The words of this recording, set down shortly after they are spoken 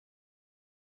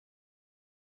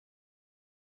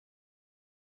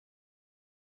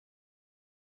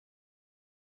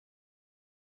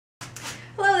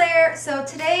there. So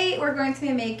today we're going to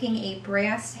be making a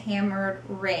brass hammered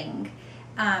ring.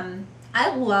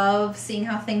 I love seeing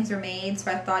how things are made,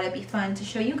 so I thought it'd be fun to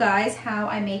show you guys how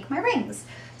I make my rings.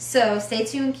 So stay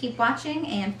tuned, keep watching,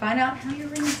 and find out how your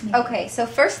ring is made. Okay, so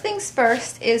first things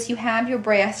first is you have your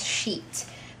brass sheet.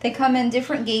 They come in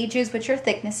different gauges with your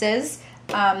thicknesses.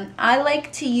 I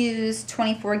like to use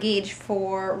 24 gauge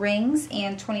for rings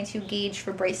and 22 gauge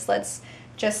for bracelets,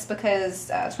 just because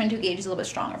 22 gauge is a little bit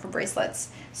stronger for bracelets.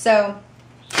 So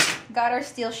got our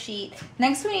steel sheet.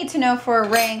 Next we need to know for a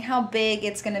ring how big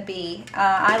it's going to be.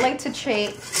 I like to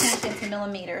change it into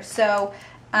millimeters. So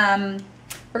we're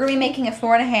going to be making a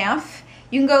 4.5.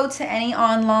 You can go to any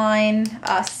online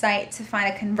site to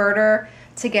find a converter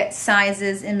to get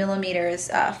sizes in millimeters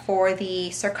for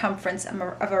the circumference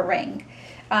of a ring.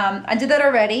 I did that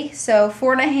already, so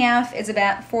 4.5 is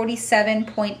about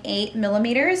 47.8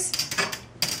 millimeters.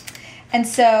 And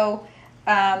so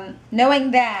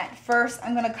knowing that, first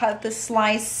I'm going to cut the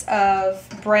slice of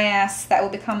brass that will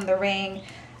become the ring.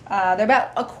 They're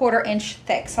about a 1/4 inch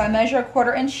thick, so I measure a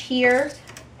 1/4 inch here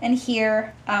and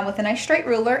here with a nice straight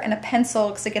ruler and a pencil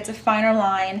because it gets a finer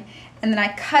line, and then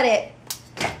I cut it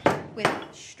with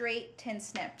straight tin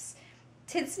snips.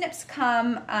 Tin snips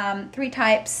come 3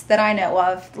 types that I know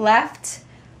of: left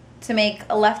to make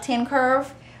a left hand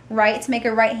curve, right to make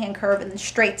a right hand curve, and then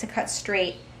straight to cut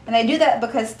straight. And I do that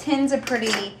because tins are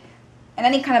pretty, and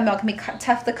any kind of metal can be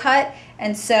tough to cut,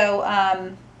 and so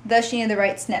thus you need the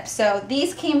right snip. So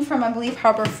these came from, I believe,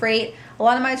 Harbor Freight. A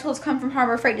lot of my tools come from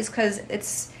Harbor Freight just because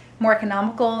it's more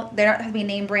economical. They don't have to be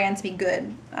name brand to be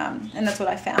good, and that's what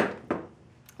I found.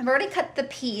 I've already cut the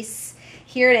piece.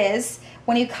 Here it is.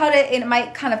 When you cut it, it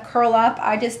might kind of curl up.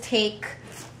 I just take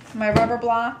my rubber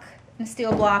block and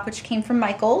steel block, which came from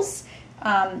Michaels.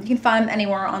 You can find them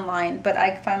anywhere online, but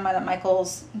I find mine at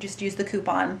Michaels. Just use the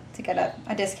coupon to get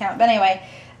a discount. But anyway,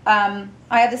 I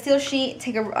have the steel sheet.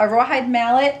 Take a rawhide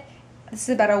mallet. This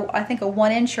is about I think a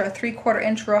 1 inch or a 3/4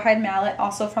 inch rawhide mallet,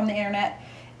 also from the internet,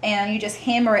 and you just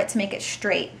hammer it to make it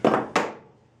straight.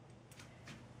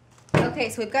 Okay,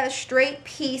 so we've got a straight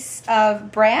piece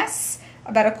of brass,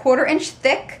 about a 1/4 inch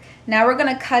thick. Now we're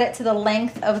going to cut it to the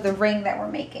length of the ring that we're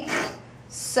making.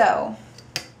 So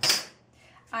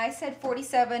I said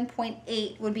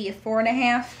 47.8 would be a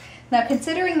 4.5. Now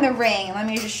considering the ring, let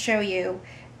me just show you.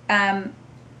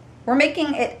 We're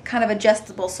making it kind of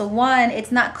adjustable. So 1,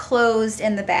 it's not closed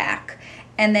in the back.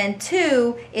 And then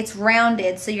 2, it's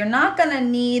rounded. So you're not going to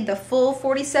need the full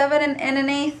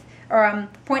 47.1/8 or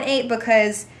 0.8,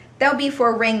 because that would be for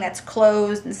a ring that's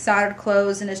closed and soldered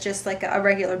closed and it's just like a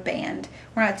regular band.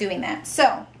 We're not doing that.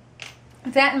 So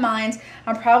with that in mind,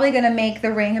 I'm probably going to make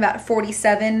the ring about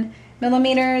 47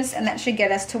 millimeters, and that should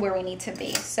get us to where we need to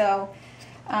be. So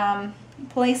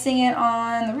placing it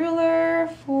on the ruler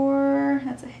for,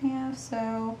 that's a half,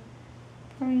 so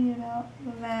putting it out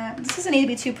like that. This doesn't need to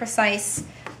be too precise.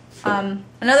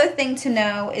 Another thing to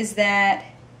know is that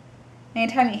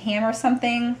anytime you hammer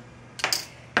something,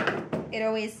 it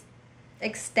always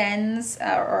extends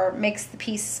or makes the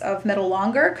piece of metal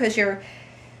longer, because you're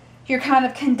kind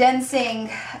of condensing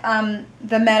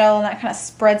the metal, and that kind of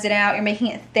spreads it out. You're making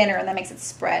it thinner, and that makes it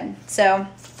spread. So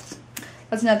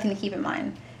that's another thing to keep in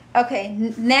mind. Okay,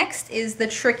 next is the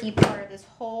tricky part of this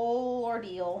whole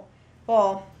ordeal.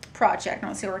 Well, project, I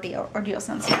don't say ordeal. Ordeal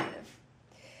sounds negative.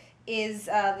 Is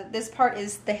this part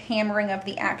is the hammering of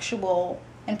the actual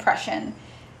impression.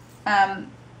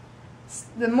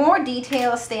 The more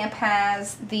detail a stamp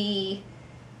has, the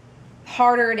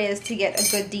harder it is to get a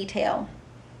good detail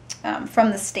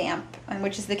from the stamp, and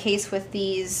which is the case with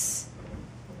these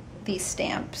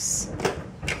stamps.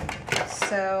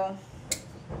 So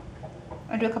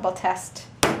I'll do a couple test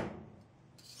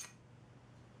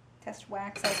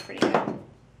wax. That's pretty good,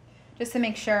 just to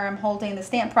make sure I'm holding the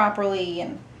stamp properly,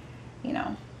 and you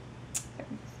know,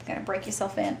 gonna break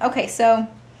yourself in. Okay, so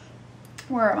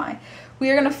where am I? We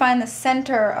are gonna find the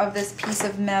center of this piece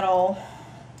of metal,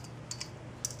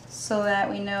 so that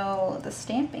we know the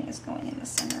stamping is going in the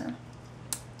center.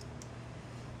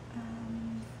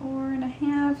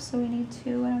 4.5, so we need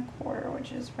 2 1/4,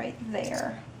 which is right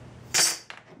there.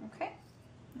 Okay,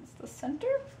 that's the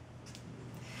center.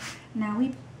 Now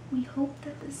we hope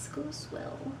that this goes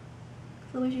well,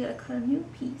 otherwise you gotta cut a new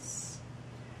piece.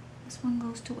 This one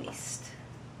goes to waste.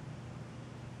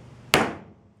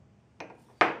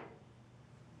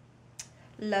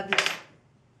 Lovely.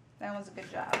 That was a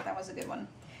good job. That was a good one.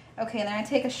 Okay, then I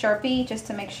take a Sharpie just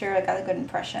to make sure I got a good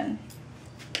impression.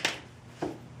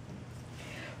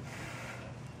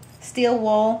 Steel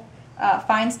wool,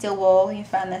 fine steel wool. You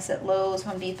find this at Lowe's,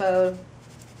 Home Depot.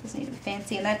 Doesn't need to be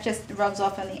fancy, and that just rubs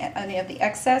off on any of the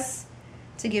excess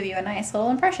to give you a nice little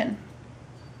impression.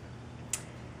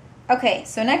 Okay,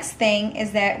 so next thing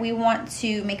is that we want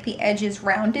to make the edges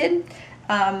rounded.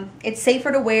 It's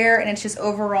safer to wear and it's just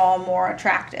overall more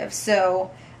attractive.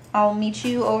 So I'll meet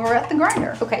you over at the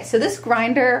grinder. Okay, so this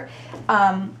grinder,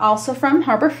 also from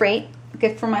Harbor Freight,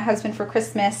 gift from my husband for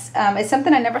Christmas. It's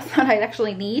something I never thought I'd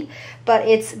actually need, but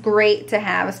it's great to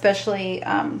have, especially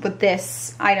with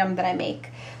this item that I make.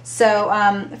 So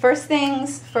first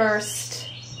things first,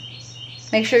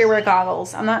 make sure you wear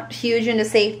goggles. I'm not huge into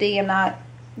safety. I'm not,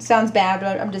 it sounds bad,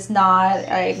 but I'm just not.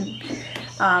 I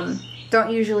don't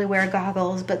usually wear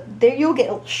goggles, but there you'll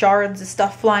get shards of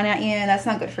stuff flying at you, and that's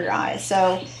not good for your eyes.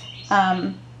 So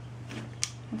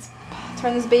let's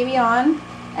turn this baby on,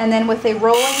 and then with a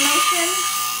rolling motion,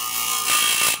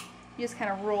 you just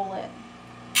kind of roll it.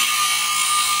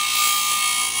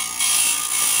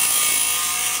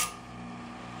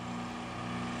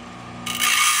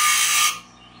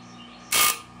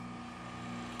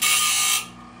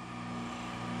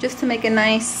 Just to make a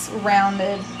nice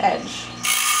rounded edge.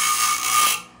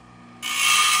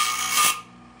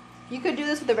 You could do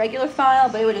this with a regular file,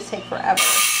 but it would just take forever.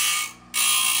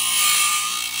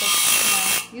 But,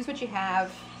 you know, use what you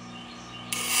have.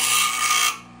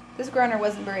 This grinder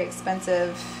wasn't very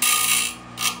expensive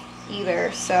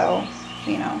either, so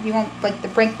you know you won't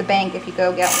like break the bank if you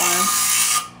go get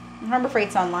one. Harbor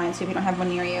Freight's online, so if you don't have one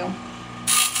near you.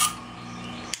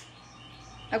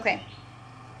 Okay.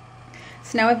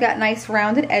 So now we've got nice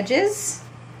rounded edges,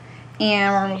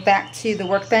 and we're going to move back to the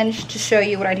workbench to show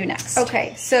you what I do next.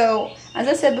 Okay, so as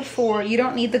I said before, you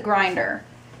don't need the grinder.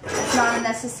 It's not a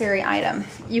necessary item.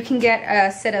 You can get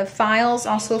a set of files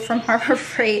also from Harbor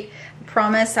Freight. I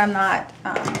promise I'm not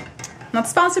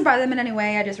sponsored by them in any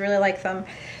way. I just really like them.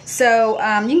 So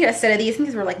you can get a set of these. I think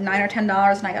these were like $9 or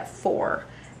 $10, and I got 4.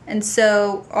 And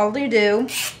so all you do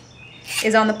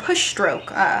is on the push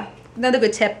stroke. Another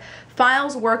good tip.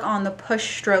 Files work on the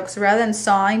push stroke, so rather than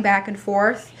sawing back and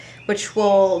forth, which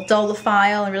will dull the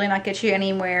file and really not get you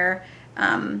anywhere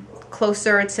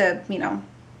closer to, you know,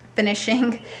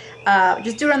 finishing,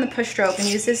 just do it on the push stroke and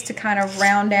use this to kind of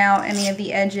round out any of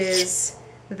the edges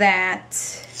that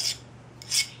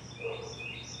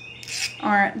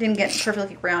didn't get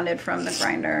perfectly rounded from the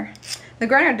grinder. The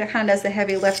grinder kind of does the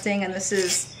heavy lifting, and this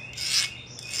is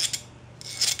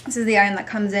the item that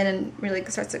comes in and really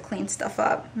starts to clean stuff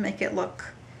up, make it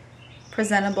look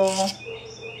presentable,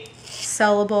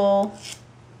 sellable,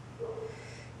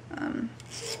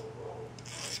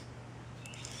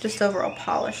 just overall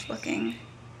polished looking.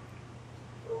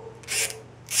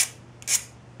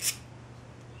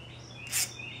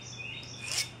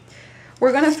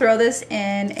 We're going to throw this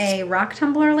in a rock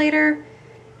tumbler later,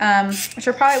 which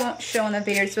I probably won't show in the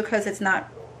video just because it's not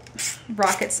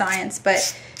rocket science,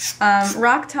 but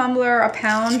rock tumbler, a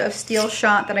pound of steel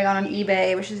shot that I got on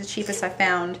eBay, which is the cheapest I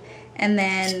found, and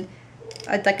then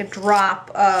like a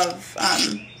drop of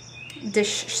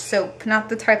dish soap, not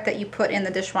the type that you put in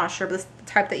the dishwasher, but the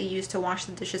type that you use to wash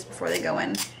the dishes before they go in.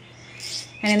 And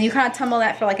then you kind of tumble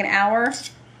that for like an hour,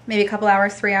 maybe a couple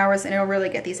hours, 3 hours, and it'll really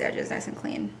get these edges nice and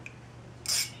clean.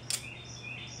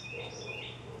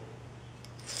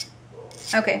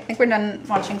 Okay, I think we're done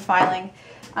watching filing.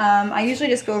 I usually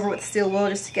just go over with steel wool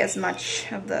just to get as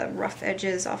much of the rough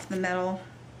edges off the metal.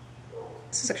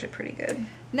 This is actually pretty good.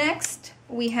 Next,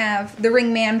 we have the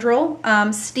ring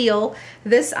mandrel, steel.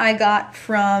 This I got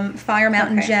from Fire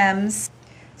Mountain Gems.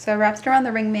 So I wrapped it around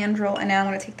the ring mandrel, and now I'm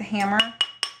going to take the hammer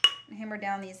and hammer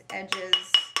down these edges,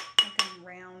 make them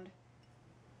round,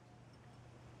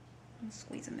 and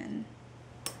squeeze them in.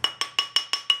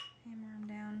 Hammer them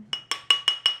down.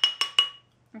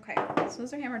 Okay, so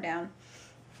those are hammered down.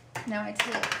 Now I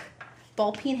take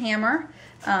Ballpein hammer.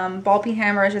 Ballpein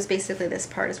hammer is just basically this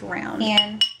part is round,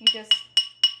 and you just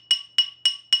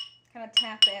kind of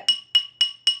tap it,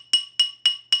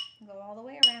 go all the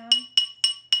way around.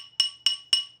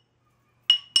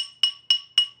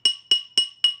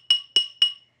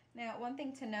 Now, one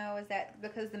thing to know is that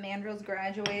because the mandrel's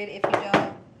graduated, if you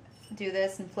don't do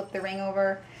this and flip the ring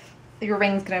over, your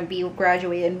ring's going to be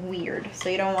graduated and weird, so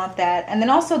you don't want that. And then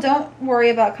also don't worry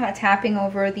about kind of tapping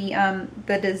over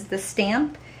the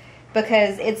stamp,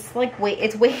 because it's like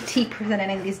it's way deeper than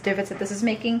any of these divots that this is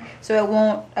making, so it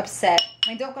won't upset. I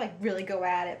mean, don't like really go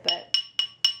at it, but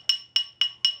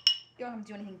you don't have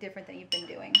to do anything different than you've been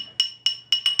doing.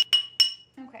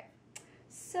 Okay,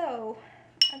 so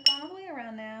I've gone all the way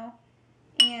around now,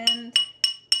 and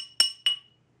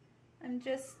I'm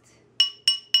just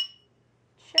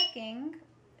checking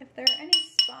if there are any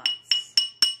spots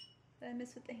that I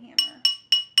missed with the hammer.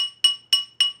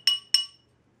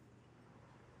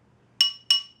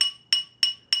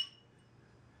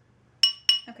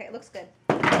 Okay, it looks good.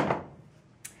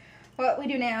 What we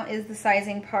do now is the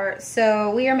sizing part.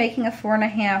 So we are making a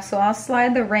 4.5, so I'll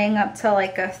slide the ring up to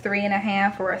like a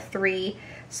 3.5 or a 3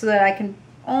 so that I can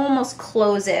almost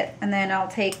close it. And then I'll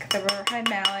take the rawhide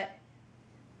mallet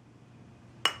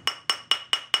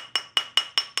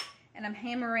and I'm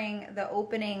hammering the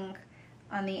opening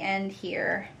on the end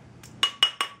here.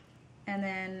 And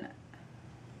then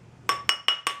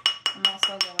I'm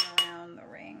also going around the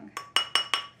ring.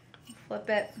 Flip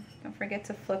it. Don't forget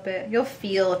to flip it. You'll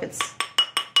feel if it's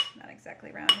not exactly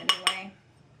round anyway.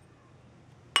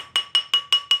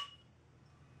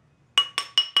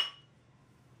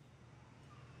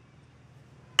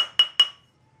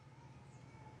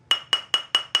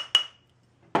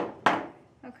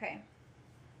 Okay.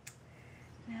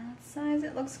 Now let's size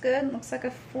it. Looks good. Looks like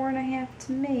a 4.5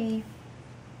 to me.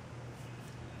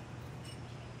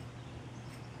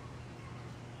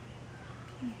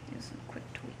 Do some quick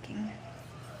tweaking.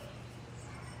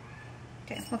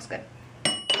 Okay, looks good.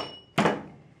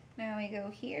 Now we go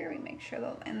here, we make sure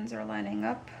the ends are lining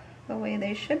up the way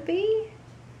they should be.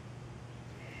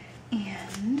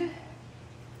 And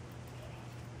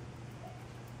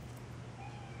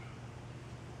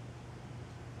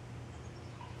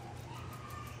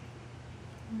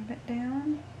move it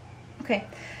down. Okay,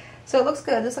 so it looks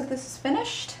good. Looks like this is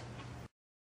finished.